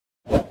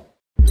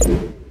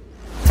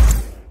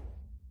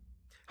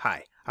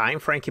Hi, I'm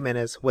Frank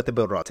Jimenez with the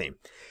Builderall team.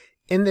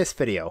 In this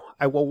video,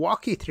 I will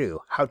walk you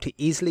through how to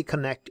easily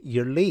connect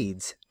your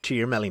leads to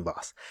your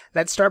MailingBoss.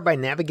 Let's start by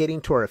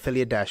navigating to our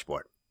affiliate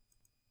dashboard.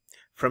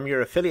 From your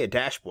affiliate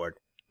dashboard,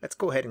 let's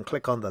go ahead and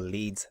click on the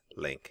leads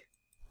link.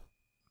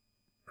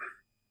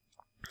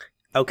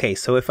 Okay,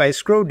 so if I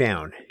scroll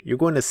down, you're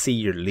going to see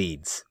your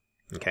leads.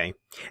 Okay,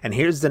 and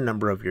here's the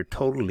number of your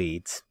total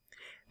leads.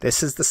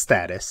 This is the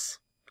status.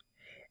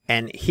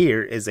 And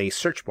here is a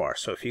search bar.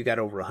 So if you got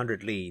over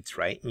 100 leads,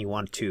 right, and you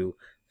want to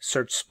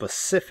search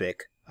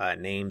specific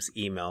names,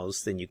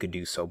 emails, then you could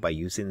do so by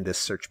using this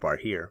search bar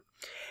here.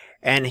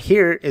 And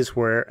here is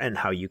where and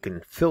how you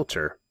can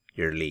filter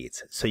your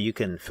leads. So you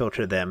can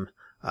filter them,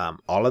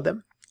 all of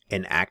them,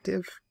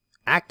 inactive,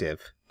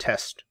 active,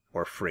 test,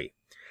 or free.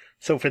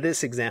 So for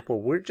this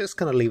example, we're just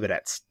going to leave it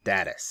at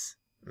status.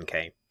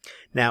 Okay.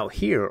 Now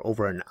here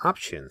over in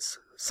options,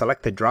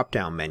 select the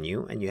drop-down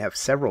menu and you have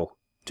several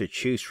to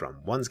choose from.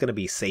 One's going to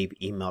be save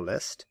email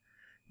list,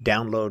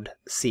 download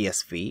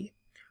CSV,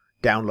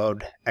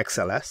 download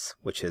XLS,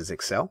 which is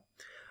Excel.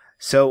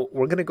 So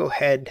we're going to go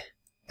ahead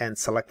and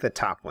select the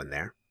top one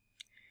there.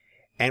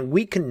 And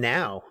we can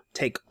now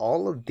take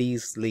all of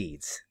these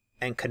leads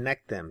and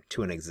connect them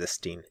to an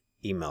existing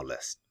email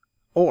list.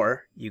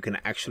 Or you can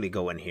actually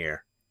go in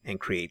here and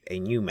create a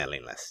new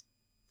mailing list.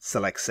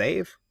 Select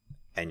save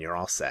and you're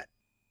all set.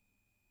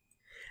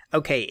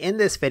 Okay, in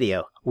this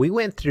video, we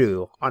went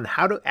through on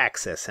how to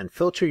access and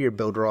filter your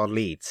Builderall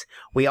leads.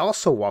 We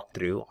also walked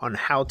through on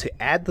how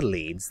to add the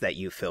leads that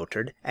you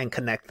filtered and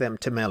connect them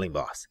to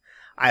MailingBoss.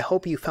 I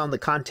hope you found the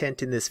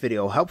content in this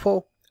video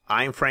helpful.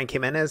 I'm Frank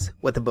Jimenez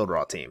with the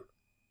Builderall team.